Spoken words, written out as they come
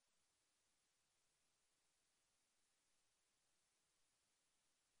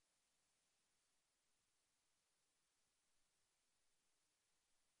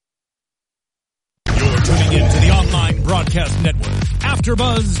Tuning in to the online broadcast network,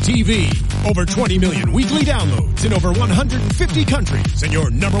 AfterBuzz TV. Over 20 million weekly downloads in over 150 countries, and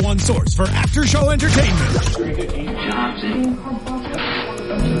your number one source for after-show entertainment.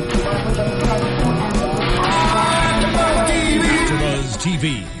 AfterBuzz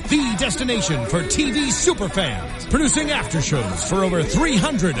TV, the destination for TV superfans, producing aftershows for over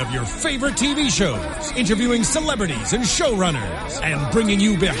 300 of your favorite TV shows, interviewing celebrities and showrunners, and bringing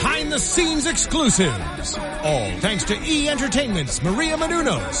you behind-the-scenes exclusives. All thanks to E! Entertainment's Maria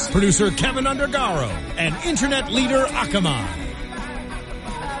Menounos, producer Kevin Undergaro, and internet leader Akamai.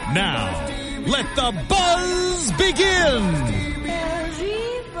 Now, let the buzz begin!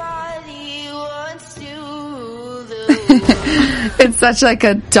 It's such like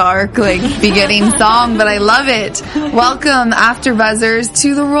a dark, beginning song, but I love it. Welcome, AfterBuzzers,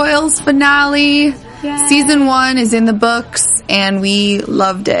 to the Royals finale. Yay. Season 1 is in the books, and we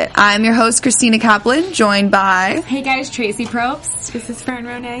loved it. I'm your host, Christina Kaplan, joined by... Hey guys, Tracy Probst. This is Fern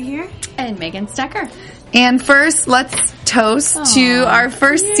Ronay here. And Megan Stecker. And first, let's toast to our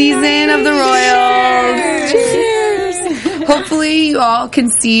first season of the Royals. Cheers! Hopefully you all can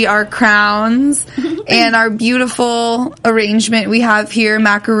see our crowns and our beautiful arrangement we have here.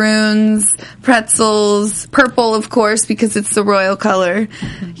 Macaroons, pretzels, purple, of course, because it's the royal color.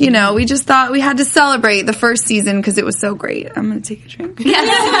 You know, we just thought we had to celebrate the first season because it was so great. I'm going to take a drink.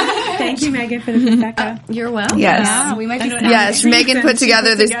 Yes. Thank you, Megan, for the Prosecco. You're welcome. Yes. Yeah, we might be yes, Megan put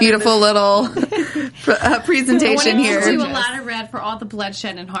together this beautiful little presentation here. Do a lot of red for all the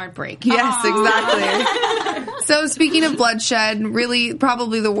bloodshed and heartbreak. Yes, exactly. So speaking of bloodshed, really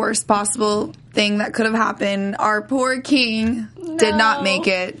probably the worst possible thing that could have happened. Our poor king did not make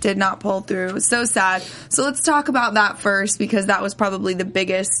it, did not pull through. It was so sad. So let's talk about that first, because that was probably the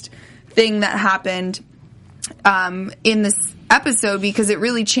biggest thing that happened in this episode, because it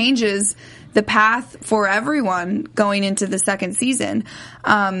really changes the path for everyone going into the second season.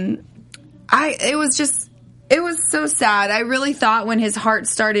 It was so sad. I really thought when his heart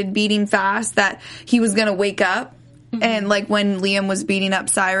started beating fast that he was going to wake up. Mm-hmm. And when Liam was beating up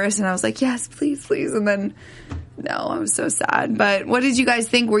Cyrus, and I was like, yes, please, please. And then, no, I was so sad. But what did you guys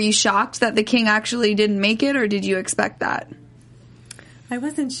think? Were you shocked that the king actually didn't make it, or did you expect that? I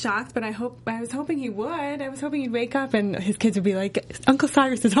wasn't shocked, but I was hoping he would. I was hoping he'd wake up and his kids would be like, Uncle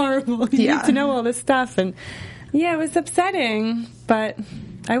Cyrus is horrible. He needs to know all this stuff. And yeah, it was upsetting, but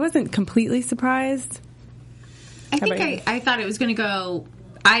I wasn't completely surprised. I thought it was going to go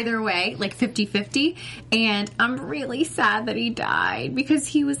either way, 50-50, and I'm really sad that he died because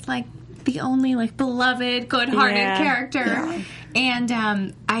he was the only beloved, good-hearted character. Yeah.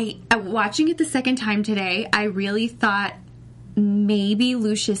 And I watching it the second time today, I really thought maybe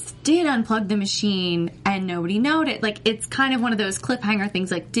Lucius did unplug the machine and nobody noted. It's kind of one of those cliffhanger things,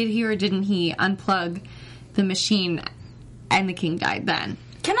 did he or didn't he unplug the machine and the king died then?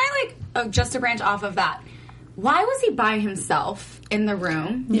 Can I, just to branch off of that, why was he by himself in the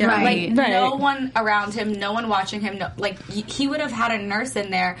room? Yeah. Right. No one around him, no one watching him. No, he would have had a nurse in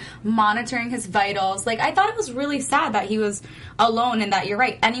there monitoring his vitals. I thought it was really sad that he was alone, and that you're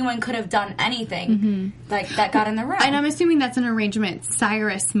right, anyone could have done anything that got in the room. And I'm assuming that's an arrangement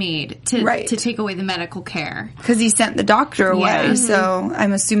Cyrus made to take away the medical care. Because he sent the doctor away, so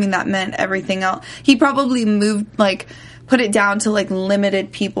I'm assuming that meant everything else. He probably moved, put it down to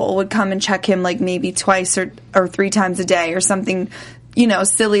limited people would come and check him maybe twice or 3 times a day or something,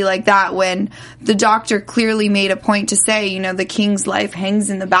 silly like that, when the doctor clearly made a point to say, the king's life hangs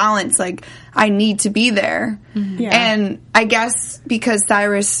in the balance. I need to be there. Mm-hmm. Yeah. And I guess because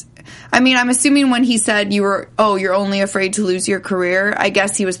Cyrus, I'm assuming when he said you're only afraid to lose your career, I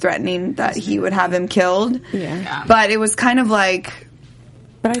guess he was threatening that he would have him killed. Yeah. But it was kind of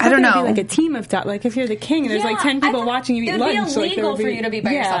But I don't know. It'd be a team of if you're the king and there's 10 people watching you eat lunch. It would be illegal for you to be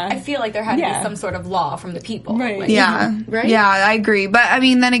by yourself. I feel like there had to be some sort of law from the people. Right. Right? Yeah, I agree. But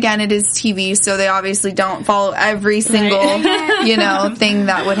then again, it is TV, so they obviously don't follow every single, thing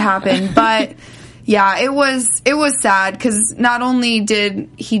that would happen. But yeah, it was sad because not only did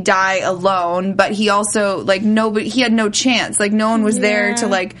he die alone, but he also he had no chance. No one was there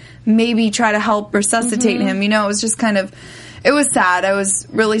to maybe try to help resuscitate him. It was just kind of. It was sad. I was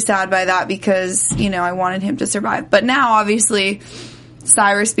really sad by that because, I wanted him to survive. But now, obviously,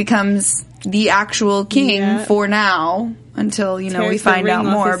 Cyrus becomes the actual king for now until, we find out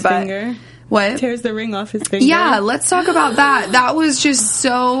more. But what? Tears the ring off his finger. Yeah, let's talk about that. That was just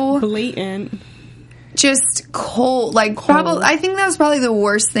so blatant. Just cold. Probably, I think that was probably the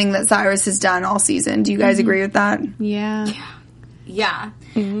worst thing that Cyrus has done all season. Do you guys agree with that? Yeah. Yeah.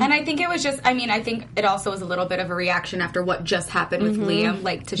 Mm-hmm. And I think it was just, I think it also was a little bit of a reaction after what just happened with Liam,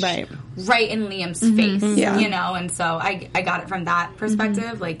 like to right in Liam's face, you know, and so I got it from that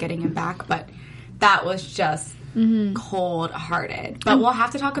perspective, like getting him back, but that was just cold-hearted. But we'll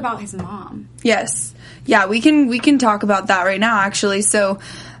have to talk about his mom. Yes. Yeah, we can talk about that right now, actually. So,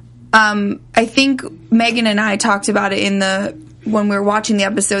 I think Megan and I talked about it when we were watching the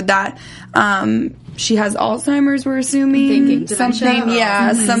episode that, she has Alzheimer's, we're assuming.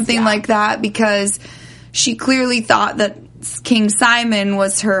 Something like that, because she clearly thought that King Simon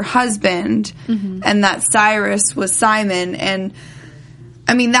was her husband and that Cyrus was Simon. And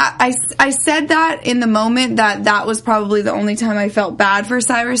I mean, that I said that in the moment that was probably the only time I felt bad for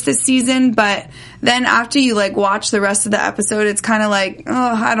Cyrus this season. But then after you like watch the rest of the episode, it's kind of like,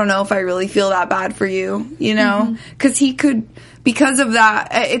 oh, I don't know if I really feel that bad for you, you know, because of that,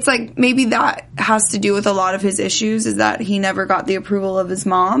 it's like maybe that has to do with a lot of his issues, is that he never got the approval of his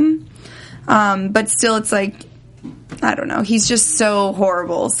mom. But still, it's like, I don't know. He's just so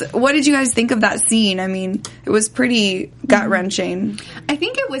horrible. So what did you guys think of that scene? I mean, it was pretty gut-wrenching. I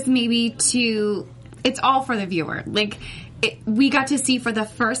think it was maybe it's all for the viewer. Like, we got to see for the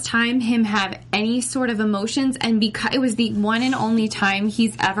first time him have any sort of emotions, and because it was the one and only time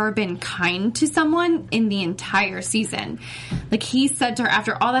he's ever been kind to someone in the entire season. Like, he said to her,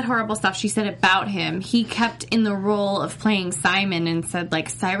 after all that horrible stuff she said about him, he kept in the role of playing Simon and said,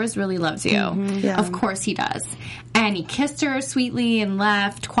 like, Cyrus really loves you. Yeah. Of course he does. And he kissed her sweetly and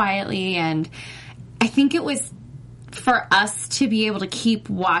left quietly, and I think it was for us to be able to keep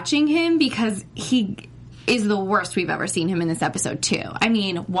watching him, because he is the worst we've ever seen him in this episode, too. I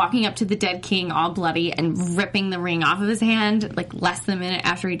mean, walking up to the dead king all bloody and ripping the ring off of his hand, like, less than a minute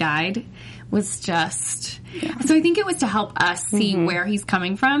after he died, was just... Yeah. So I think it was to help us see where he's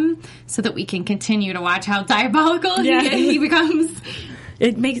coming from, so that we can continue to watch how diabolical he becomes.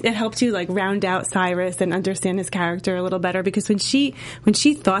 It helps you like round out Cyrus and understand his character a little better, because when she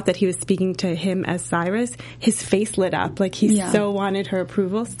thought that he was speaking to him as Cyrus, his face lit up, like he so wanted her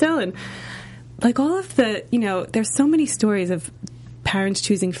approval still. And like all of the, you know, there's so many stories of parents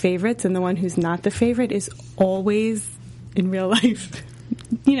choosing favorites, and the one who's not the favorite is always in real life.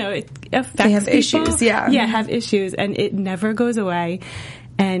 You know, it affects they have people. Issues, have issues, and it never goes away.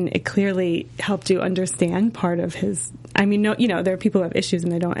 And it clearly helped you understand part of his... I mean, no, you know, there are people who have issues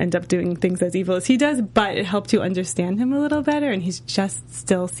and they don't end up doing things as evil as he does, but it helped you understand him a little better, and he's just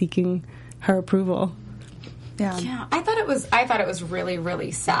still seeking her approval. Yeah, I thought it was really,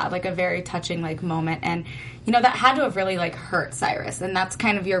 really sad, like a very touching like moment, and you know that had to have really like hurt Cyrus, and that's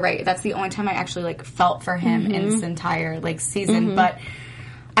kind of, you're right, that's the only time I actually like felt for him in this entire like season. But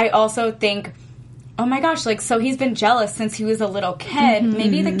I also think, oh my gosh, like, so he's been jealous since he was a little kid.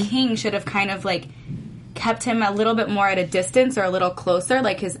 Maybe the king should have kind of like kept him a little bit more at a distance, or a little closer,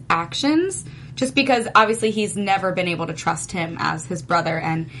 like his actions. Just because obviously he's never been able to trust him as his brother,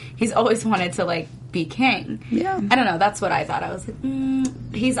 and he's always wanted to like be king. Yeah, I don't know. That's what I thought. I was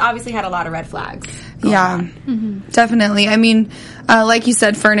like, he's obviously had a lot of red flags. Yeah, definitely. I mean, like you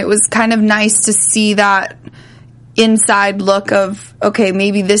said, Fern, it was kind of nice to see that inside look of, okay,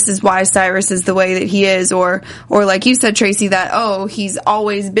 maybe this is why Cyrus is the way that he is, or like you said, Tracy, that, oh, he's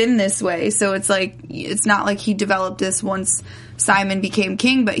always been this way. So it's like, it's not like he developed this once Simon became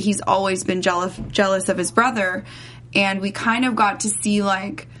king, but he's always been jealous of his brother. And we kind of got to see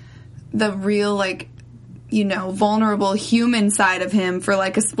like the real, like, you know, vulnerable human side of him for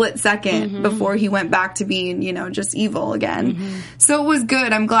like a split second before he went back to being, you know, just evil again. So it was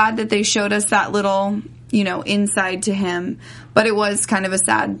good. I'm glad that they showed us that little, you know, inside to him. But it was kind of a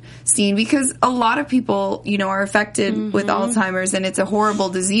sad scene, because a lot of people, you know, are affected with Alzheimer's, and it's a horrible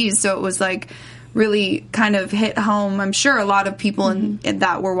disease. So it was like really kind of hit home. I'm sure a lot of people in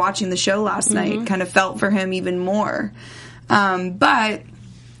that were watching the show last night kind of felt for him even more. But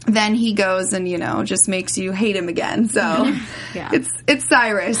then he goes and, you know, just makes you hate him again. So it's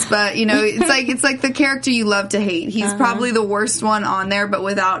Cyrus, but you know, it's like the character you love to hate. He's probably the worst one on there, but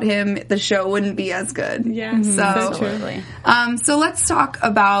without him, the show wouldn't be as good. Yeah, so absolutely. So let's talk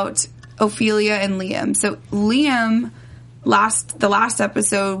about Ophelia and Liam. So Liam, the last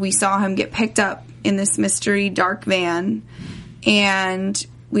episode, we saw him get picked up in this mystery dark van, and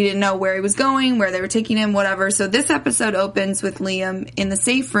we didn't know where he was going, where they were taking him, whatever. So this episode opens with Liam in the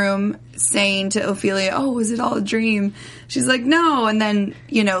safe room saying to Ophelia, oh, was it all a dream? She's like, no. And then,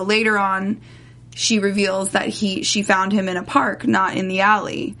 you know, later on, she reveals that she found him in a park, not in the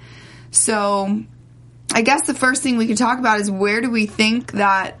alley. So I guess the first thing we could talk about is, where do we think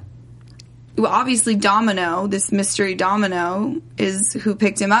that, well, obviously Domino, this mystery Domino, is who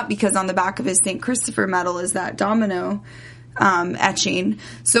picked him up, because on the back of his St. Christopher medal is that Domino etching.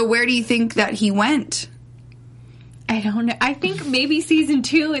 So where do you think that he went? I don't know. I think maybe season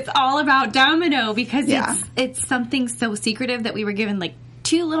 2, it's all about Domino because it's something so secretive that we were given like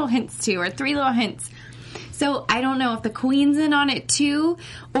 2 little hints to, or 3 little hints. So I don't know if the Queen's in on it too,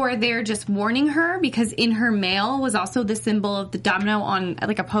 or they're just warning her, because in her mail was also the symbol of the domino on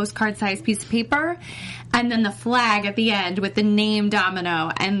like a postcard-sized piece of paper, and then the flag at the end with the name Domino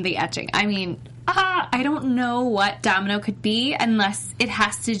and the etching. I mean, I don't know what Domino could be unless it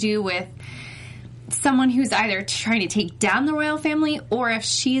has to do with someone who's either trying to take down the royal family, or if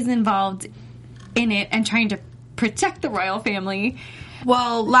she's involved in it and trying to protect the royal family.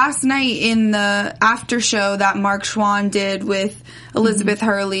 Well, last night in the after show that Mark Schwann did with Elizabeth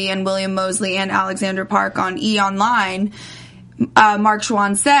Hurley and William Moseley and Alexandra Park on E! Online, Mark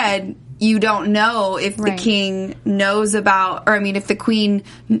Schwann said, you don't know if the king knows about, or I mean, if the queen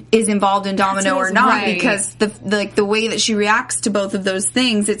is involved in Domino or not, because the way that she reacts to both of those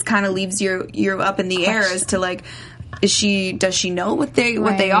things, it kind of leaves you up in the air as to like, does she know what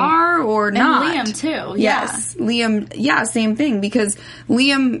they are or not? And Liam too. Yes. Liam, same thing, because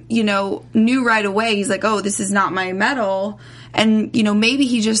Liam, knew right away. He's like, oh, this is not my medal. And, maybe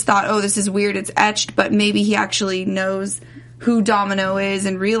he just thought, oh, this is weird, it's etched, but maybe he actually knows who Domino is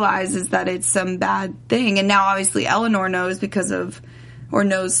and realizes that it's some bad thing. And now obviously Eleanor knows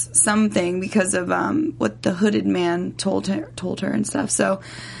knows something because of what the hooded man told her and stuff. So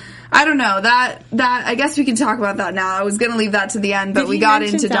I don't know. That I guess we can talk about that now. I was going to leave that to the end, but we got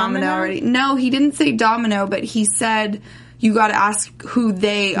into Domino already. No, he didn't say Domino, but he said you got to ask who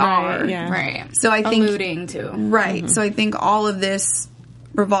they are. Yeah. Right. So I think alluding to. Right. So I think all of this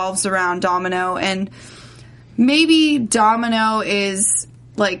revolves around Domino, and maybe Domino is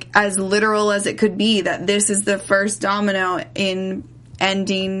like as literal as it could be, that this is the first domino in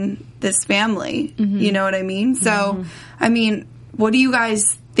ending this family. You know what I mean? So, I mean, what do you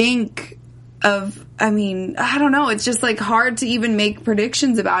guys think of, I don't know, it's just like hard to even make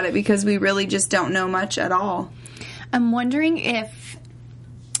predictions about it because we really just don't know much at all. I'm wondering if,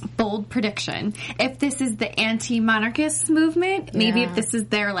 bold prediction, if this is the anti-monarchist movement, maybe if this is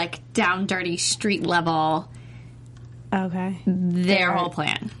their like down dirty street level, their whole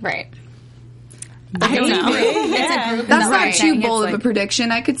plan. Right. I don't know. It's a group. That's not too bold of a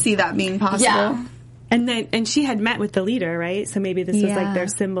prediction. I could see that being possible. Yeah. And she had met with the leader, right? So maybe this was like their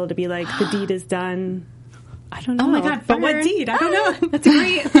symbol to be like, the deed is done. I don't know. Oh my God. But what deed? I don't know.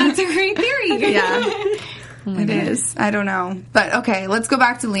 That's a great theory. Yeah. It is. I don't know. But okay, let's go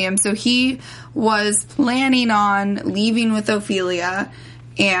back to Liam. So he was planning on leaving with Ophelia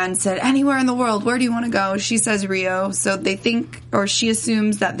and said, anywhere in the world, where do you want to go? She says Rio. So they think, or she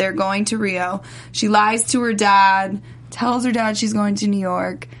assumes that they're going to Rio. She lies to her dad, tells her dad she's going to New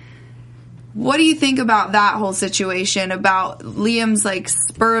York. What do you think about that whole situation, about Liam's like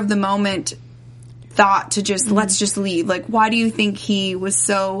spur of the moment thought to just, let's just leave? Like, why do you think he was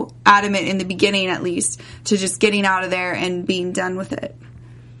so adamant in the beginning, at least, to just getting out of there and being done with it?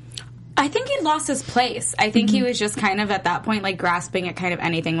 I think he lost his place. I think he was just kind of at that point, like, grasping at kind of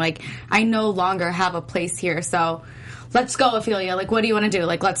anything. Like, I no longer have a place here, so let's go, Ophelia. Like, what do you want to do?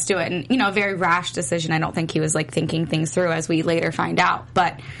 Like, let's do it. And, a very rash decision. I don't think he was, like, thinking things through, as we later find out.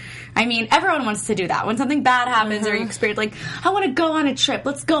 But I mean, everyone wants to do that. When something bad happens or you experience, like, I want to go on a trip.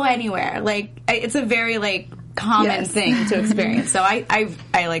 Let's go anywhere. Like, it's a very, like, common thing to experience. So I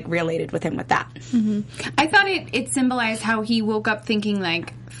like, related with him with that. I thought it symbolized how he woke up thinking,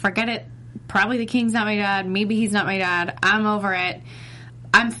 like, forget it. Probably the king's not my dad. Maybe he's not my dad. I'm over it.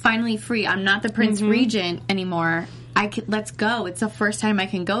 I'm finally free. I'm not the Prince Regent anymore. Let's go. It's the first time I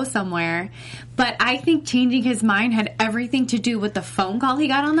can go somewhere. But I think changing his mind had everything to do with the phone call he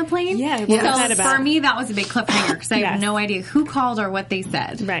got on the plane. Yeah, so for me, that was a big cliffhanger because I have no idea who called or what they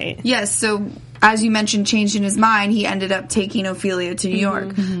said. Right. Yes, so as you mentioned, changing his mind, he ended up taking Ophelia to New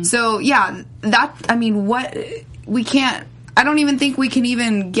York. So, yeah, I don't even think we can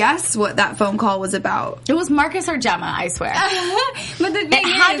even guess what that phone call was about. It was Marcus or Gemma, I swear. But the thing it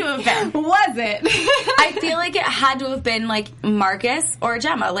had to have been. Was it? I feel like it had to have been, like, Marcus or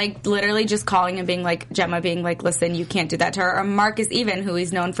Gemma. Like, literally just calling and being like, Gemma being like, listen, you can't do that to her. Or Marcus even, who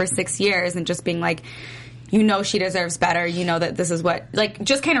he's known for 6 years, and just being like, she deserves better. You know that this is what, like,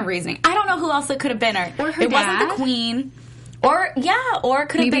 just kind of reasoning. I don't know who else it could have been. Or her it dad. wasn't the queen. Or it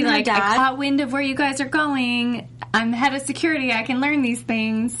could have been like, her dad. I caught wind of where you guys are going. I'm the head of security. I can learn these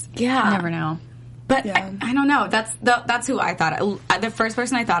things. Yeah. You never know. But I don't know. That's who I thought. The first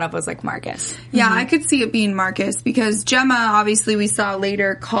person I thought of was, like, Marcus. Yeah, I could see it being Marcus because Gemma, obviously, we saw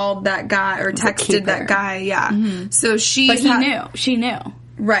later, called that guy or texted that guy. Yeah. So she. But he knew. She knew.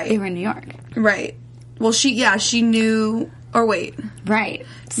 Right. They were in New York. Right. Well, she knew Or wait. Right.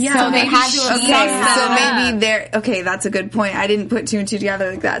 Yeah. So they had to so maybe they're... Okay, that's a good point. I didn't put two and two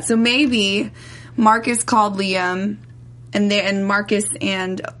together like that. So maybe Marcus called Liam, and Marcus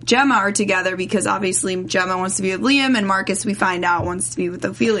and Gemma are together because obviously Gemma wants to be with Liam, and Marcus, we find out, wants to be with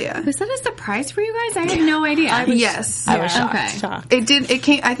Ophelia. Was that a surprise for you guys? I had no idea. I was shocked. It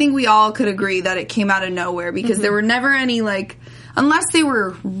came... I think we all could agree that it came out of nowhere because there were never any, like... Unless they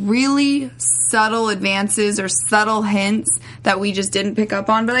were really subtle advances or subtle hints that we just didn't pick up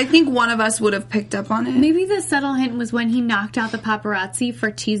on. But I think one of us would have picked up on it. Maybe the subtle hint was when he knocked out the paparazzi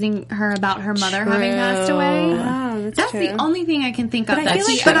for teasing her about her mother having passed away. Oh, that's the only thing I can think of. But I feel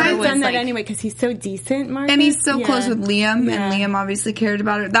like I've done that anyway because he's so decent, Marcus. And he's so close with Liam, and Liam obviously cared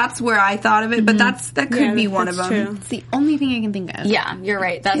about her. That's where I thought of it, but that could be one of them. True. It's the only thing I can think of. Yeah, you're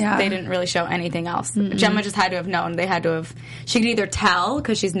right. They didn't really show anything else. Gemma just had to have known. They had to have... She could either tell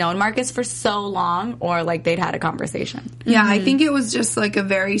because she's known Marcus for so long, or like they'd had a conversation. Yeah, I think it was just like a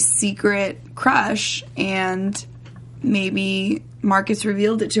very secret crush, and maybe Marcus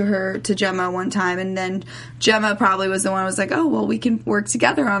revealed it to Gemma one time, and then Gemma probably was the one who was like, oh, well, we can work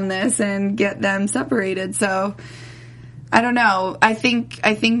together on this and get them separated. So I don't know. I think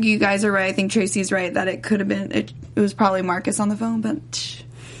you guys are right. I think Tracy's right that it could have been, it was probably Marcus on the phone, but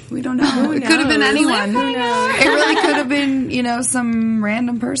we don't know. It could have been anyone. It really could have been, some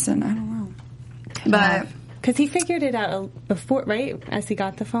random person. I don't know. But... Because he figured it out before, right? As he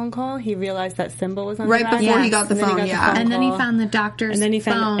got the phone call, he realized that symbol was on right the before he got the phone. And then he found the doctor's and then he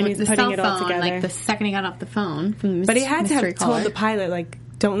found, phone, and he's the putting cell it all phone, together. like the second he got off the phone. From the but he had to have caller. told the pilot, like,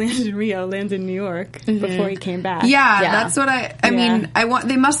 don't land in Rio, land in New York before he came back. Yeah, that's what I mean,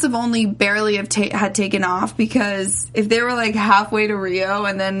 they must have only barely had taken off, because if they were like halfway to Rio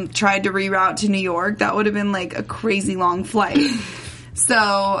and then tried to reroute to New York, that would have been like a crazy long flight. So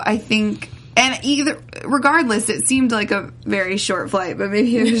I think, and regardless, it seemed like a very short flight, but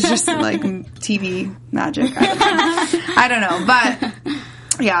maybe it was just like TV magic. I don't know. But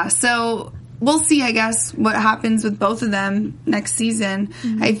yeah, so we'll see, I guess, what happens with both of them next season.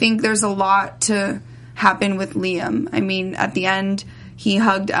 Mm-hmm. I think there's a lot to happen with Liam. I mean, at the end, he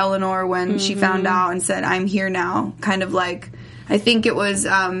hugged Eleanor when she found out and said, I'm here now. Kind of like, I think it was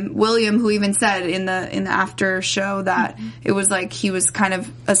William who even said in the after show that it was like he was kind of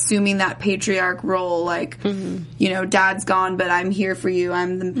assuming that patriarch role, like, Dad's gone, but I'm here for you.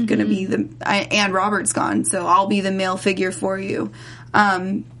 I'm going to be and Robert's gone, so I'll be the male figure for you.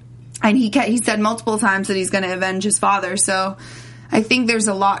 And he said multiple times that he's going to avenge his father. So I think there's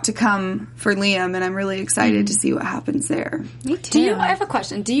a lot to come for Liam, and I'm really excited to see what happens there. Me too. I have a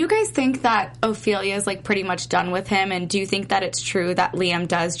question. Do you guys think that Ophelia is like pretty much done with him? And do you think that it's true that Liam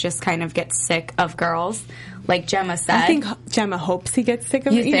does just kind of get sick of girls, like Gemma said? I think Gemma hopes he gets sick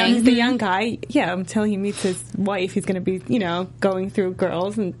of it. He's the young guy. Yeah, until he meets his wife, he's going to be, going through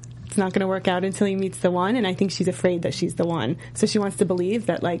girls, and it's not going to work out until he meets the one, and I think she's afraid that she's the one. So she wants to believe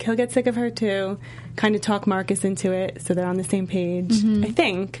that, like, he'll get sick of her too, kind of talk Marcus into it so they're on the same page, I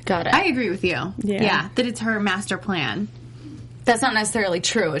think. Got it. I agree with you. Yeah, that it's her master plan. That's not necessarily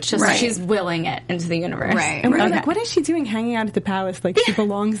true. It's just she's willing it into the universe. Right. And we're like, what is she doing hanging out at the palace? Like, she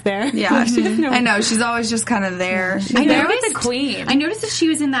belongs there. Yeah. I know. She's always just kind of there. I noticed the queen. I noticed that she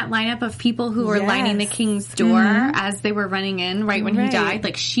was in that lineup of people who were lining the king's door as they were running in when he died.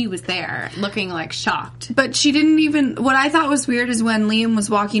 Like, she was there looking, like, shocked. But she didn't even... What I thought was weird is when Liam was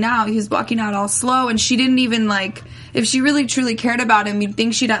walking out, he was walking out all slow, and she didn't even, like... If she really, truly cared about him, you'd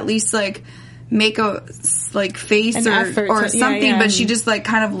think she'd at least, like... make a face or something, but she just like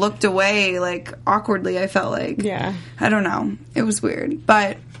kind of looked away like awkwardly, I felt like. Yeah. I don't know. It was weird.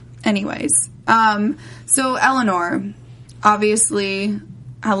 But anyways. So Eleanor, obviously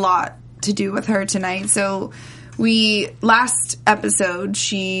a lot to do with her tonight. So last episode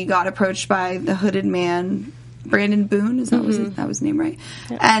she got approached by the hooded man, Brandon Boone, that was his name, right?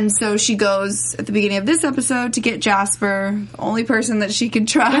 Yeah. And so she goes at the beginning of this episode to get Jasper, the only person that she could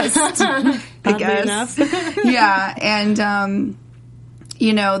trust, I guess. Yeah, and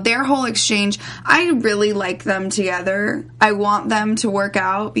their whole exchange, I really like them together. I want them to work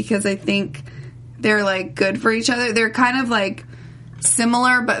out because I think they're like good for each other. They're kind of like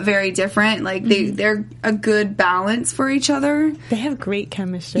similar but very different. Like they're a good balance for each other. They have great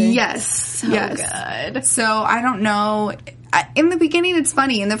chemistry. Yes, so good. So I don't know. In the beginning, it's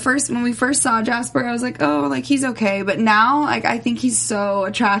funny. When we first saw Jasper, I was like, oh, like he's okay. But now, like I think he's so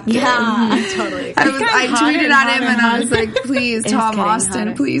attractive. Yeah, totally. I tweeted at him and I was like, please, Tom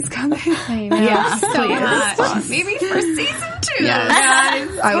Austin, please come in. I know. Yeah, so hot. Maybe for season 2.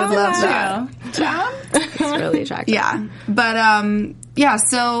 Yes, I would love that. John? It's really attractive. Yeah. But,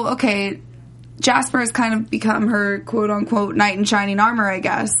 so, okay. Jasper has kind of become her quote-unquote knight in shining armor, I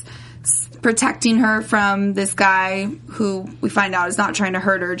guess, protecting her from this guy who we find out is not trying to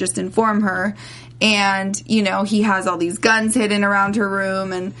hurt her, just inform her. And, you know, he has all these guns hidden around her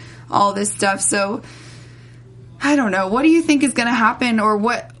room and all this stuff. So, I don't know. What do you think is going to happen? Or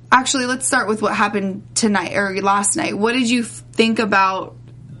what... Actually, let's start with what happened tonight, or last night. What did you think about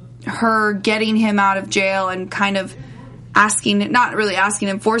her getting him out of jail and kind of not really asking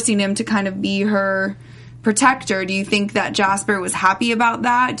him, forcing him to kind of be her protector? Do you think that Jasper was happy about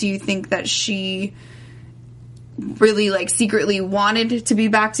that? Do you think that she really, like, secretly wanted to be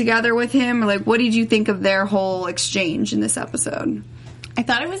back together with him? Or, like, what did you think of their whole exchange in this episode? I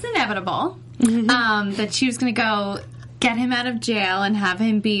thought it was inevitable that she was going to go get him out of jail and have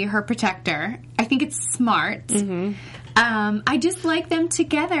him be her protector. I think it's smart. I just like them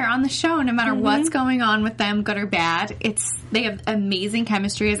together on the show, no matter what's going on with them, good or bad. They have amazing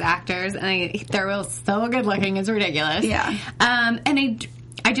chemistry as actors, and they're so good looking. It's ridiculous. Yeah. And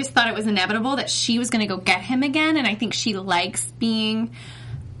I just thought it was inevitable that she was going to go get him again, and I think she likes being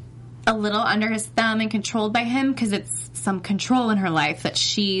a little under his thumb and controlled by him because it's some control in her life that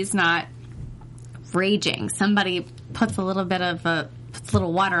she's not raging. Somebody puts a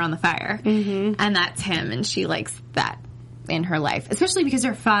little water on the fire, and that's him, and she likes that in her life, especially because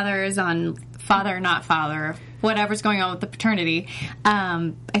her father is on father, not father, whatever's going on with the paternity.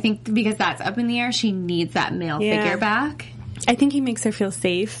 I think because that's up in the air, she needs that male figure back. I think he makes her feel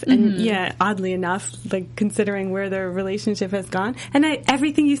safe, and oddly enough, like, considering where their relationship has gone. And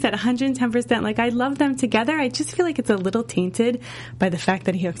everything you said, 110%, like, I love them together. I just feel like it's a little tainted by the fact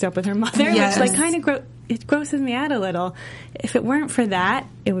that he hooked up with her mother, which, like, kind of it grosses me out a little. If it weren't for that,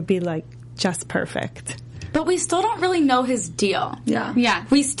 it would be, like, just perfect. But we still don't really know his deal. Yeah.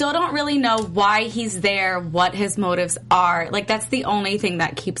 We still don't really know why he's there, what his motives are. Like, that's the only thing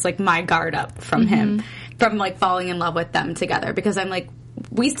that keeps, like, my guard up from him, from, like, falling in love with them together. Because I'm like,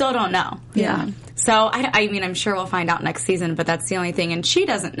 we still don't know. Yeah. So, I mean, I'm sure we'll find out next season, but that's the only thing. And she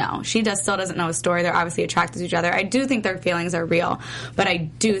doesn't know. She still doesn't know his story. They're obviously attracted to each other. I do think their feelings are real, but I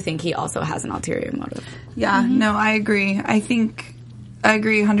do think he also has an ulterior motive. Yeah, no, I agree. I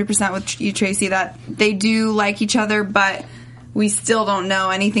agree 100% with you, Tracy, that they do like each other, but we still don't know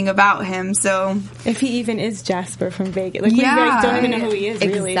anything about him. So if he even is Jasper from Vegas, like, we don't even know who he is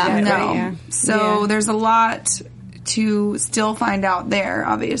really. Exactly. Yet, no. Right? Yeah. So there's a lot to still find out there,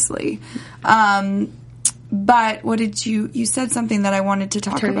 obviously. But what did you said something that I wanted to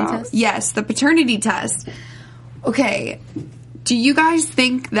talk paternity about. Test? Yes, the paternity test. Okay, do you guys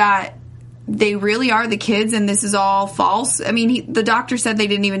think that they really are the kids and this is all false? I mean, the doctor said they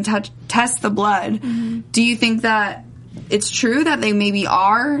didn't even test the blood. Do you think that it's true that they maybe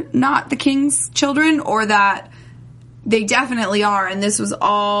are not the king's children, or that they definitely are and this was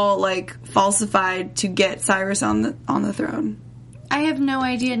all, like, falsified to get Cyrus on the throne? I have no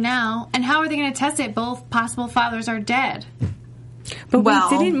idea now. And how are they going to test it? Both possible fathers are dead. But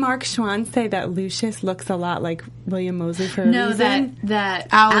didn't Mark Schwann say that Lucius looks a lot like William Moseley for a reason? that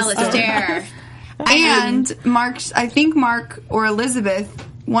Alistair. And I think Mark or Elizabeth,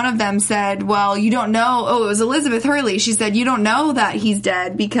 one of them said, well, you don't know. Oh, it was Elizabeth Hurley. She said, you don't know that he's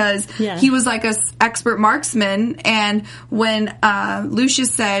dead because he was like a expert marksman. And when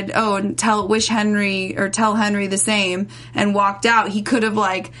Lucius said, oh, tell Henry the same, and walked out, he could have,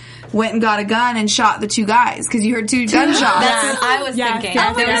 like, went and got a gun and shot the two guys because you heard two gunshots. That's what I was thinking.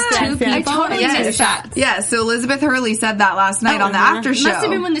 There was two people. I totally missed that. Yeah, so Elizabeth Hurley said that last night on the after show. Must have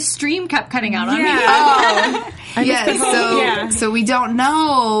been when the stream kept cutting out on me. So we don't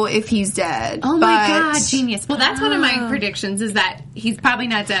know if he's dead. Oh my God, genius. Well, that's one of my predictions, is that he's probably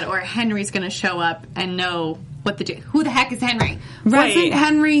not dead, or Henry's going to show up and know who the heck is Henry? Right. Wasn't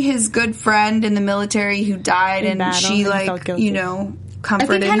Henry his good friend in the military who died in battle, she, like, comforted him or something?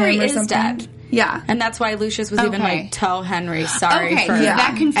 I think Henry is dead. Yeah. And that's why Lucius was even like, tell Henry, sorry for...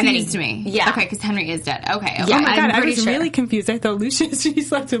 that confused me. Yeah. Okay, because Henry is dead. Okay. Yeah. Oh my God, I was really confused. I thought she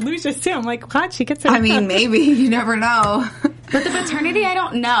slept with Lucius too. I'm like, God, she gets it. I mean, maybe. You never know. But the paternity, I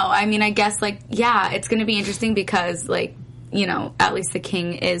don't know. I mean, I guess, like, yeah, it's going to be interesting because, like, you know, at least the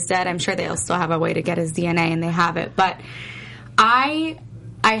king is dead. I'm sure they'll still have a way to get his DNA, and they have it. But I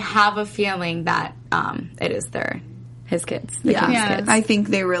have a feeling that it is his kids. The king's kids. I think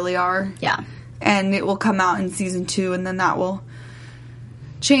they really are. Yeah. And it will come out in season 2, and then that will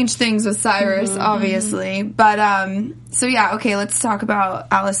change things with Cyrus, obviously. But, so yeah, okay, let's talk about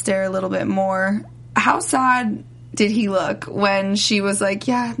Alistair a little bit more. How sad did he look when she was like,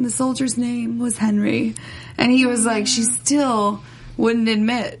 yeah, the soldier's name was Henry? And he was like, she still wouldn't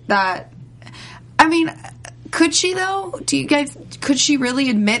admit that. I mean, could she though? Could she really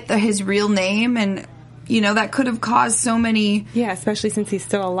admit his real name? And that could have caused so many. Yeah, especially since he's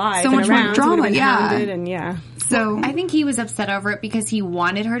still alive. So much more drama. And So I think he was upset over it because he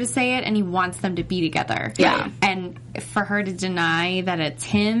wanted her to say it and he wants them to be together. Yeah. And for her to deny that it's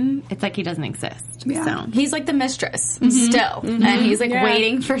him, it's like he doesn't exist. Yeah. So He's like the mistress still. And he's like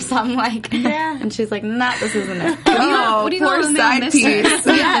waiting for some and she's like, nah, this isn't it. oh, what do you poor call him, side piece.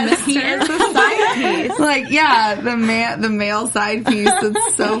 Yes, he is the side piece. The male side piece.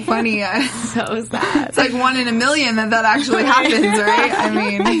 It's so funny. So sad. It's like 1 in a million that actually happens, right? I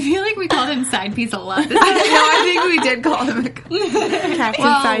mean, I feel like we called him side piece a lot. no, I think we did call him Captain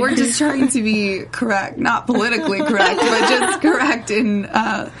well, Side we're Piece. just trying to be correct, not politically correct, but just correct in,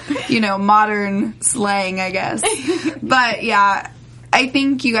 modern slang, I guess. But yeah, I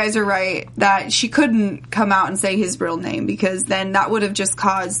think you guys are right that she couldn't come out and say his real name because then that would have just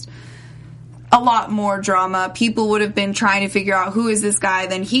caused a lot more drama. People would have been trying to figure out who is this guy.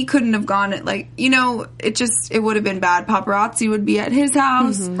 Then he couldn't have gone it would have been bad. Paparazzi would be at his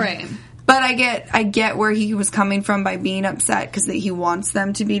house. Mm-hmm. Right. But I get where he was coming from by being upset because he wants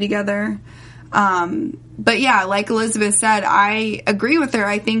them to be together. But yeah, like Elizabeth said, I agree with her.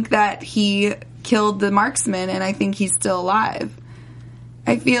 I think that he killed the marksman, and I think he's still alive.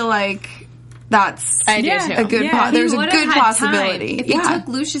 I feel like that's I do too. a good. There's a good possibility. If he took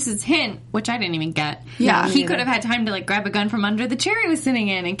Lucius's hint, which I didn't even get, he could have had time to grab a gun from under the chair he was sitting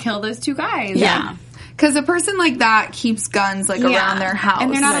in and kill those two guys. Yeah. Because a person like that keeps guns around their house,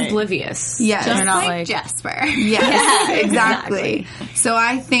 and they're not oblivious. Yes, they're not like Jasper. Yes, exactly. So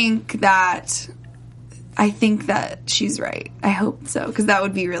I think that she's right. I hope so, because that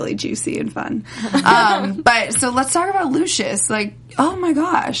would be really juicy and fun. But so let's talk about Lucius. Oh my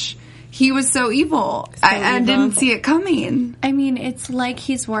gosh, he was so evil. I didn't see it coming. I mean, it's like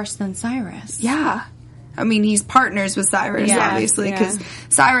he's worse than Cyrus. Yeah. I mean, he's partners with Cyrus, obviously, because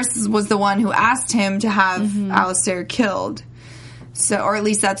Cyrus was the one who asked him to have Alistair killed. So, or at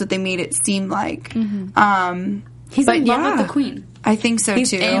least that's what they made it seem like. He's in love with the queen. I think so,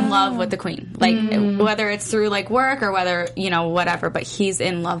 he's too. in love with the queen. Whether it's through, work or whether, whatever, but he's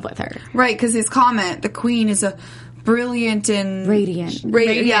in love with her. Right, because his comment, the queen is a brilliant and... Radiant.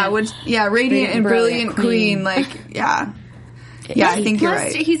 Radiant and brilliant queen. Yeah, I think you're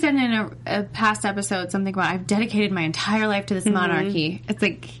right. He said in a past episode something about, I've dedicated my entire life to this monarchy. It's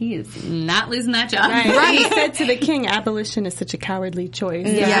like, he is not losing that job. Right. He said to the king, abolition is such a cowardly choice.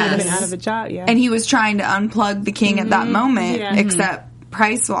 Yes. He would have been out of a job, And he was trying to unplug the king at that moment, except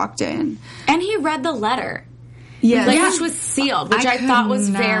Price walked in. And he read the letter. Yes. Which was sealed, which I thought was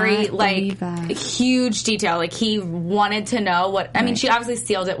very, huge detail. He wanted to know what... I mean, she obviously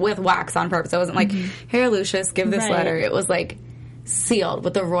sealed it with wax on purpose. It wasn't here, Lucius, give this letter. It was, sealed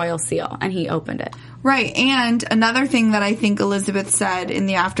with the royal seal, and he opened it. Right, and another thing that I think Elizabeth said in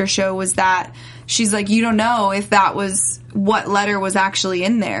the after show was that she's like, you don't know if that was what letter was actually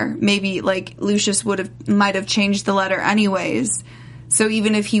in there. Maybe, Lucius might have changed the letter anyways. So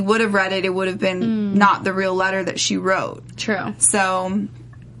even if he would have read it, it would have been not the real letter that she wrote. True. So,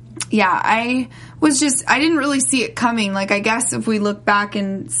 yeah, I didn't really see it coming. I guess if we look back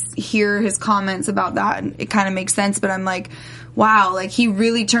and hear his comments about that, it kind of makes sense. But I'm like, wow, he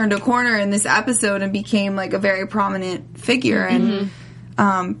really turned a corner in this episode and became, a very prominent figure. And,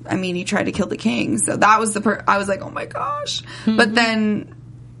 I mean, he tried to kill the king. So that was I was like, oh my gosh. But then...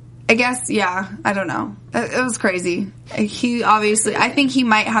 I guess, I don't know. It was crazy. He obviously, I think he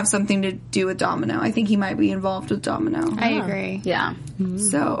might have something to do with Domino. I think he might be involved with Domino. I agree. Yeah.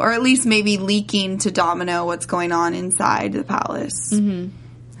 So, or at least maybe leaking to Domino what's going on inside the palace. I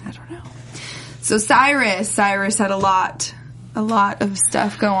don't know. So Cyrus had a lot of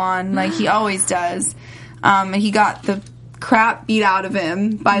stuff go on, like he always does. And he got the crap beat out of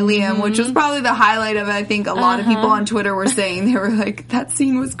him by Liam, which was probably the highlight of it. I think a lot of people on Twitter were saying, they were like, that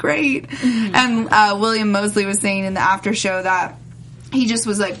scene was great. And William Moseley was saying in the after show that he just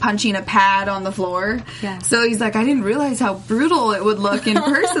was punching a pad on the floor. Yeah. So he's like, I didn't realize how brutal it would look in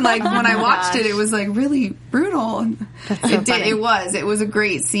person. When I watched it, it was really brutal. That's so funny. It was a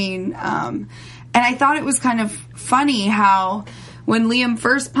great scene. And I thought it was kind of funny how when Liam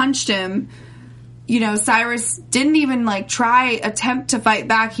first punched him, Cyrus didn't even attempt to fight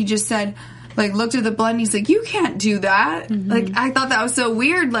back. He just said, looked at the blood and he's like, you can't do that. I thought that was so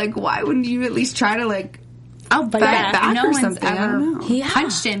weird. Why wouldn't you at least try to fight back no or one's something? ever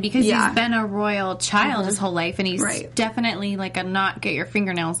punched him because he's been a royal child his whole life, and he's definitely a not get your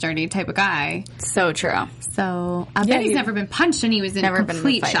fingernails dirty type of guy. So true. So I bet he's never been punched, and he was in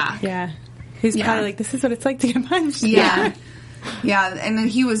complete shock. Yeah. He's probably this is what it's like to get punched. Yeah. Yeah, and then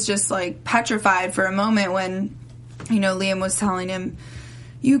he was just, like, petrified for a moment when, you know, Liam was telling him,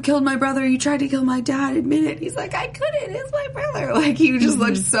 you killed my brother, you tried to kill my dad, admit it. He's like, I couldn't, it's my brother. Like, he just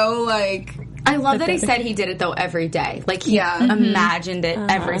looked so, like... I love that he said he did it, though, every day. Like, he imagined it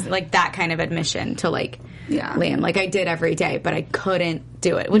like, that kind of admission to, like, Liam. Like, I did every day, but I couldn't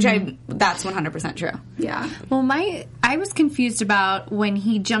do it, which that's 100% true. Yeah. Well, I was confused about when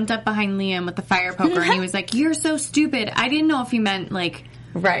he jumped up behind Liam with the fire poker and he was like, you're so stupid. I didn't know if he meant, like...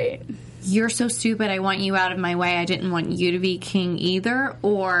 Right. You're so stupid, I want you out of my way, I didn't want you to be king either,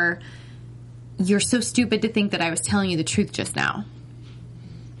 or you're so stupid to think that I was telling you the truth just now.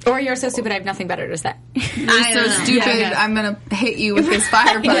 Or you're so stupid I have nothing better to say. You're so stupid, I'm going to hit you with this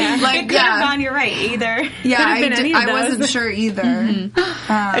fire pipe. Like, it could have gone, you're right, either. Yeah, I wasn't sure either.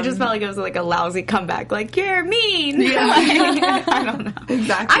 I just felt like it was like a lousy comeback. Like, you're mean. Yeah. Like, I don't know.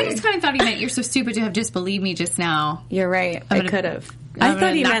 Exactly. I just kind of thought he meant you're so stupid to have disbelieved me just now. You're right. I could have. I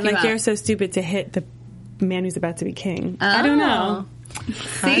thought he meant like you're so stupid to hit the man who's about to be king. I don't know.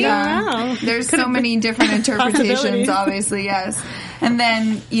 See, there's so many different interpretations, obviously, yes. And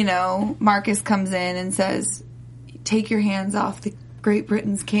then, you know, Marcus comes in and says, take your hands off the Great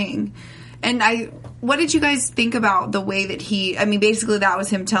Britain's king. And what did you guys think about the way that basically that was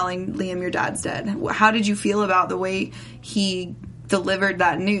him telling Liam your dad's dead. How did you feel about the way he delivered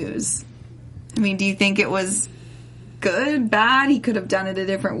that news? I mean, do you think it was good, bad? He could have done it a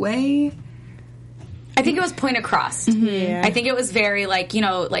different way? I think it was point across. Yeah. I think it was very, like, you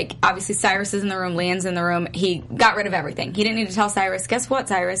know, like, obviously Cyrus is in the room, Liam's in the room. He got rid of everything. He didn't need to tell Cyrus, guess what,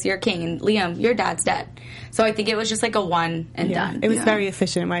 Cyrus, you're king, and Liam, your dad's dead. So I think it was just like a one and done. It was very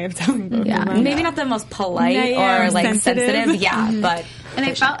efficient way of telling both. Yeah, maybe not the most polite or like sensitive. But and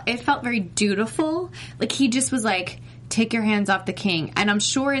it felt very dutiful. Like, he just was like, take your hands off the king. And I'm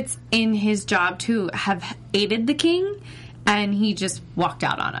sure it's in his job to have aided the king. And he just walked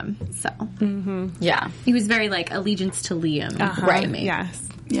out on him. So, yeah. He was very, like, allegiance to Liam. Right. Yes.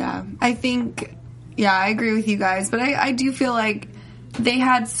 Yeah. I think, I agree with you guys. But I do feel like they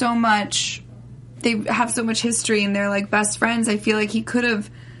have so much history and they're, like, best friends. I feel like he could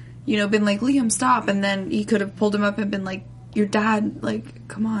have, you know, been like, Liam, stop. And then he could have pulled him up and been like, your dad, like,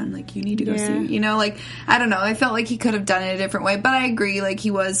 come on, like, you need to go see, you know, like, I don't know. I felt like he could have done it a different way, but I agree, like,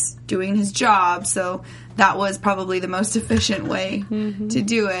 he was doing his job, so that was probably the most efficient way to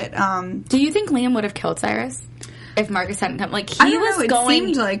do it. Do you think Liam would have killed Cyrus if Marcus hadn't come? Like, he was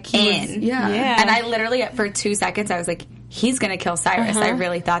going like he in. Was, yeah. And I literally, for 2 seconds, I was like, he's going to kill Cyrus. I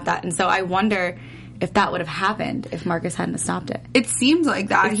really thought that. And so I wonder if that would have happened if Marcus hadn't stopped it. It seemed like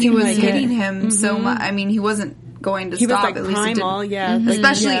that. He was hitting him so much. I mean, he wasn't going to he stop. Was, like, at least primal, it didn't.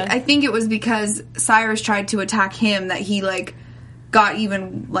 Especially, I think it was because Cyrus tried to attack him that he, like, got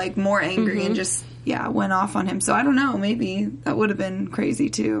even, like, more angry and just, went off on him. So I don't know. Maybe that would have been crazy,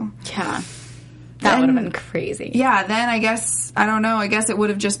 too. Yeah. That would have been crazy. Yeah, then I guess, I don't know, I guess it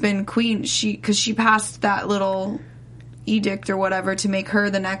would have just been Queen, because she passed that little edict or whatever to make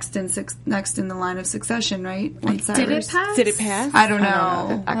her the next in the line of succession, right? Once Did it pass? Did it pass? I don't know.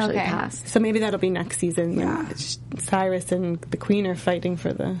 I don't know if it actually passed. So maybe that'll be next season when Cyrus and the Queen are fighting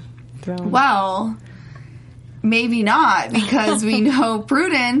for the throne. Well, maybe not, because we know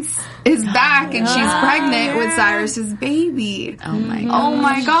Prudence is back and she's pregnant with Cyrus's baby. Oh my gosh. Oh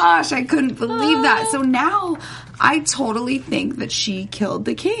my gosh, I couldn't believe that. So now I totally think that she killed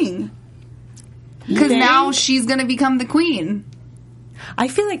the king. Because now she's going to become the queen. I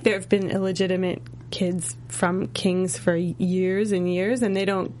feel like there have been illegitimate kids from kings for years and years, and they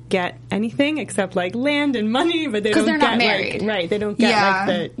don't get anything except, like, land and money, but they don't they're get, not married. Like, right, they don't get, like,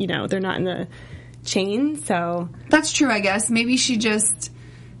 the, you know, they're not in the chain, so. That's true, I guess. Maybe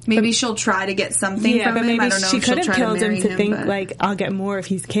she'll try to get something from but him. maybe I don't know she if she'll could have try killed to marry him to think, but... like, I'll get more if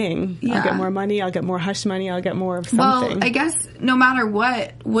he's king. Yeah. I'll get more money, I'll get more hush money, I'll get more of something. Well, I guess no matter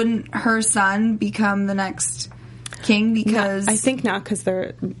what, wouldn't her son become the next king? Because I think not,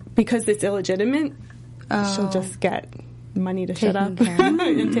 because it's illegitimate. She'll just get money to shut up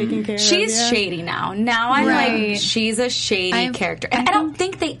and taken care of. She's shady now. Now I'm like, she's a shady character. And I don't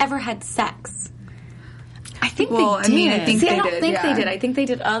think they ever had sex. I think they did. I mean, I think See, they I don't did. think they did. I think they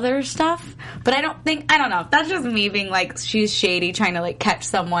did other stuff, but I don't know. That's just me being like, she's shady, trying to, like, catch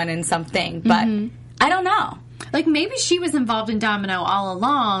someone in something, but I don't know. Like, maybe she was involved in Domino all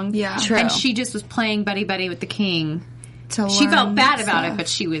along. Yeah. True. And she just was playing buddy-buddy with the king. She felt bad about it, but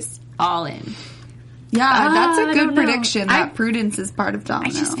she was all in. Yeah, that's a good prediction that Prudence is part of Domino.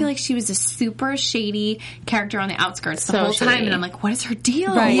 I just feel like she was a super shady character on the outskirts the whole time, and I'm like, what is her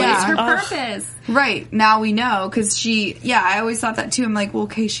deal? Right, what is her purpose? Right, now we know, because I always thought that too. I'm like, well,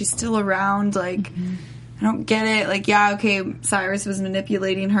 okay, she's still around, like, I don't get it. Like, yeah, okay, Cyrus was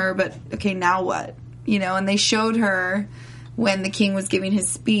manipulating her, but okay, now what? You know, and they showed her when the king was giving his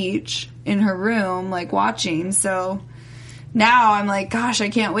speech in her room, like, watching. So now I'm like, gosh, I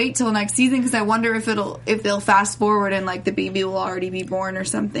can't wait till next season because I wonder if they'll fast forward and, like, the baby will already be born or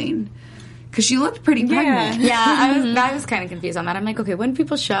something. Because she looked pretty pregnant. Yeah, I was kind of confused on that. I'm like, okay, when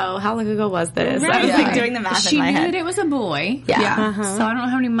people show, how long ago was this? Right. I was like doing the math in my head. She knew that it was a boy. Yeah. So I don't know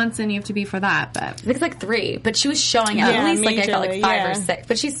how many months in you have to be for that, but I think it's like 3. But she was showing at least like I felt like 5 or 6.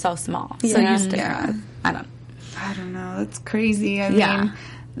 But she's so small, so used to her. I don't know. That's crazy. I mean,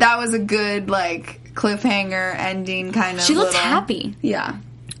 that was a good like cliffhanger ending kind of. She looked happy. Yeah.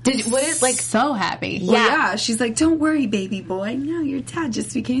 so happy. Well, yeah, she's like, don't worry, baby boy. No, your dad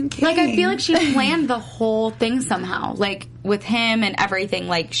just became king. Like, I feel like she planned the whole thing somehow. Like, with him and everything.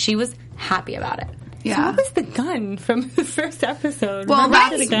 Like, she was happy about it. Yeah. So what was the gun from the first episode? Well,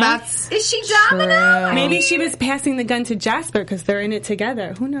 that's is she Domino? Maybe she was passing the gun to Jasper because they're in it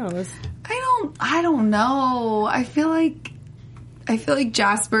together. Who knows? I don't know. I feel like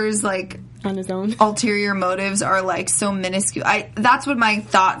Jasper's like on his own ulterior motives are like so minuscule. That's what my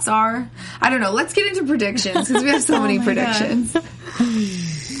thoughts are. I don't know. Let's get into predictions because we have so many predictions. And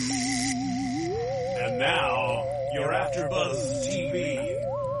now your AfterBuzz TV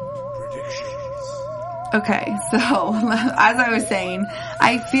predictions. Okay, so as I was saying,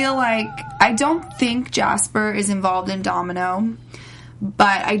 I feel like I don't think Jasper is involved in Domino.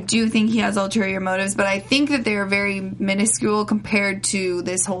 But I do think he has ulterior motives, but I think that they are very minuscule compared to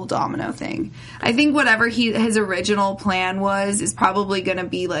this whole Domino thing. I think whatever his original plan was is probably going to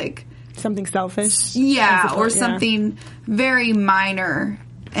be like... something selfish? Yeah, or something very minor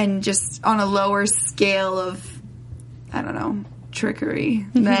and just on a lower scale of, I don't know, trickery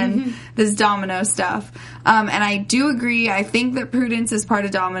than this Domino stuff. And I do agree, I think that Prudence is part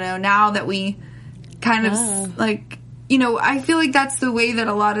of Domino now that we kind of like... You know, I feel like that's the way that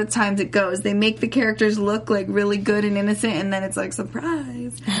a lot of times it goes. They make the characters look like really good and innocent, and then it's like,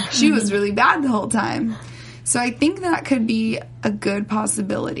 surprise, she was really bad the whole time. So I think that could be a good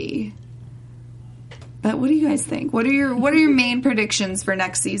possibility. But what do you guys think? What are your main predictions for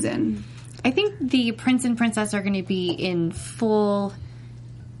next season? I think the prince and princess are going to be in full,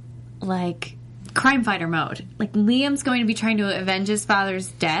 like, crime fighter mode. Like, Liam's going to be trying to avenge his father's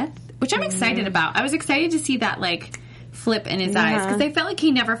death, which I'm excited about. I was excited to see that, like, flip in his eyes because I felt like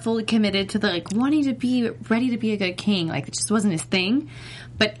he never fully committed to the like wanting to be ready to be a good king. Like, it just wasn't his thing.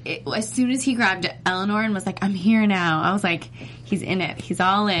 But as soon as he grabbed Eleanor and was like, I'm here now, I was like, he's in it, he's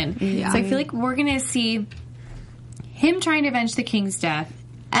all in. So I feel like we're gonna see him trying to avenge the king's death,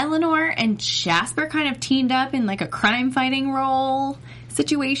 Eleanor and Jasper kind of teamed up in like a crime fighting role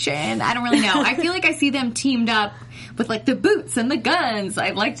situation. I don't really know. I feel like I see them teamed up with like the boots and the guns.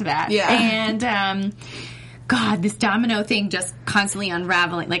 I liked that. And God, this Domino thing just constantly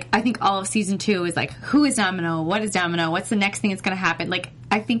unraveling. Like, I think all of season 2 is like, who is Domino? What is Domino? What's the next thing that's going to happen? Like,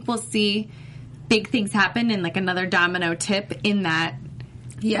 I think we'll see big things happen and like another Domino tip in that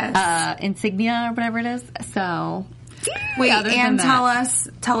insignia or whatever it is. So, wait, and tell us,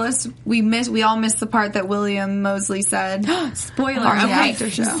 we all missed the part that William Moseley said. Spoiler. On the Okay, after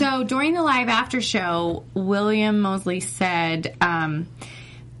show. So during the live after show, William Moseley said,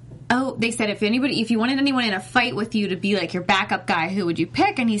 they said if you wanted anyone in a fight with you to be like your backup guy, who would you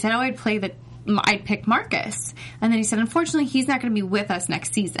pick? And he said, I'd pick Marcus. And then he said, unfortunately, he's not going to be with us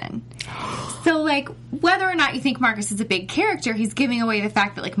next season. So, like, whether or not you think Marcus is a big character, he's giving away the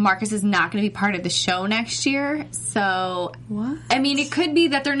fact that, like, Marcus is not going to be part of the show next year. So, what? I mean, it could be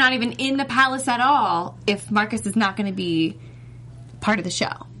that they're not even in the palace at all if Marcus is not going to be part of the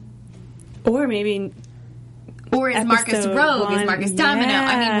show. Or maybe... Or is Marcus Rogue? Is Marcus Domino?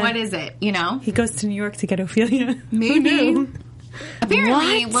 I mean, what is it? You know? He goes to New York to get Ophelia. Maybe.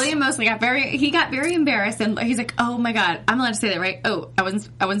 Apparently, William Moseley got very embarrassed, and he's like, "Oh my God, I'm allowed to say that, right? Oh, I wasn't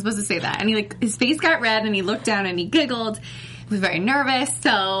supposed to say that." And he his face got red, and he looked down and he giggled. He was very nervous.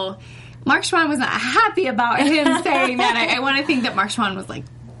 So Mark Schwann was not happy about him saying that. I want to think that Mark Schwann was like,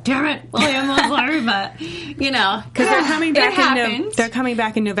 damn it, William Moseley, but you know, because they're coming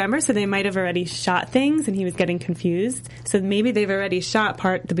back in November, so they might have already shot things, and he was getting confused. So maybe they've already shot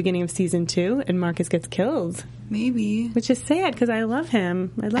the beginning of season 2, and Marcus gets killed. Maybe, which is sad because I love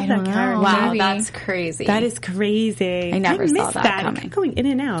him. I love that character. Wow, maybe. that's crazy. That is crazy. I never saw missed that coming. It kept going in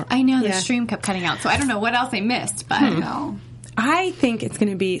and out. I know the stream kept cutting out, so I don't know what else I missed, but no. I think it's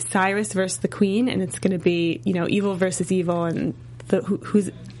going to be Cyrus versus the Queen, and it's going to be evil versus evil, and who's.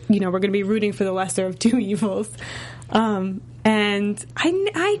 We're going to be rooting for the lesser of two evils. And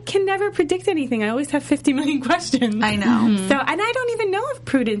I can never predict anything. I always have 50 million questions. I know. So, and I don't even know if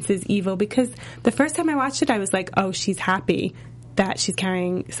Prudence is evil, because the first time I watched it, I was like, oh, she's happy that she's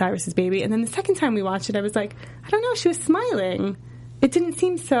carrying Cyrus's baby. And then the second time we watched it, I was like, I don't know, she was smiling. It didn't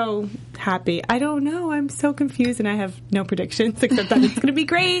seem so happy. I don't know. I'm so confused, and I have no predictions except that it's going to be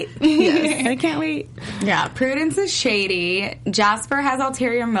great. Yes. I can't wait. Yeah, Prudence is shady. Jasper has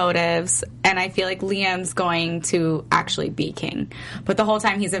ulterior motives, and I feel like Liam's going to actually be king. But the whole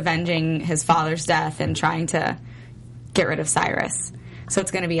time he's avenging his father's death and trying to get rid of Cyrus. So it's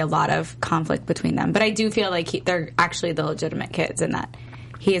going to be a lot of conflict between them. But I do feel like they're actually the legitimate kids, and that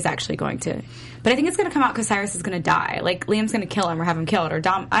he is actually going to. But I think it's going to come out because Cyrus is going to die. Like, Liam's going to kill him or have him killed, or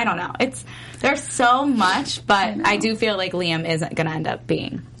Dom. I don't know. There's so much, but I do feel like Liam isn't going to end up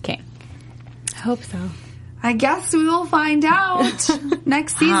being king. I hope so. I guess we will find out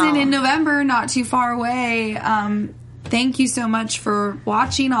next season in November, not too far away. Thank you so much for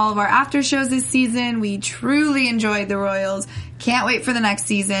watching all of our after shows this season. We truly enjoyed the Royals. Can't wait for the next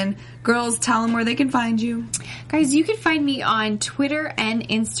season. Girls, tell them where they can find you. Guys, you can find me on Twitter and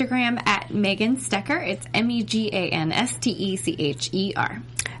Instagram at Megan Stecher. It's MEGANSTECHER.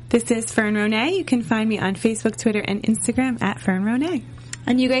 This is Fern Ronay. You can find me on Facebook, Twitter, and Instagram at Fern Ronay.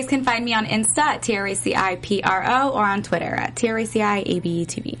 And you guys can find me on Insta at TRACIPRO or on Twitter at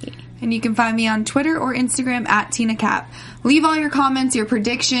TRACIABTV. And you can find me on Twitter or Instagram at Tina Cap. Leave all your comments, your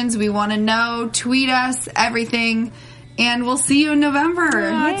predictions. We want to know. Tweet us, everything. And we'll see you in November.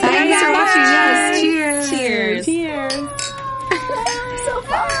 Thanks for watching. Yes. Cheers. Cheers. Cheers. So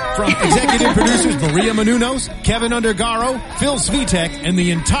fun. From executive producers Maria Menounos, Kevin Undergaro, Phil Svitek, and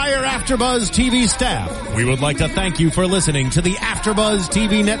the entire AfterBuzz TV staff, we would like to thank you for listening to the AfterBuzz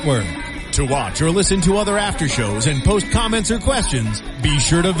TV network. To watch or listen to other after shows and post comments or questions, be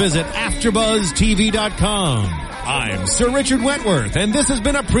sure to visit AfterBuzzTV.com. I'm Sir Richard Wentworth, and this has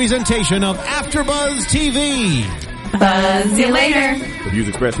been a presentation of AfterBuzz TV. Buzz you later. The views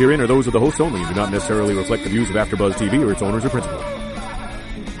expressed herein are those of the hosts only and do not necessarily reflect the views of AfterBuzz TV or its owners or principals.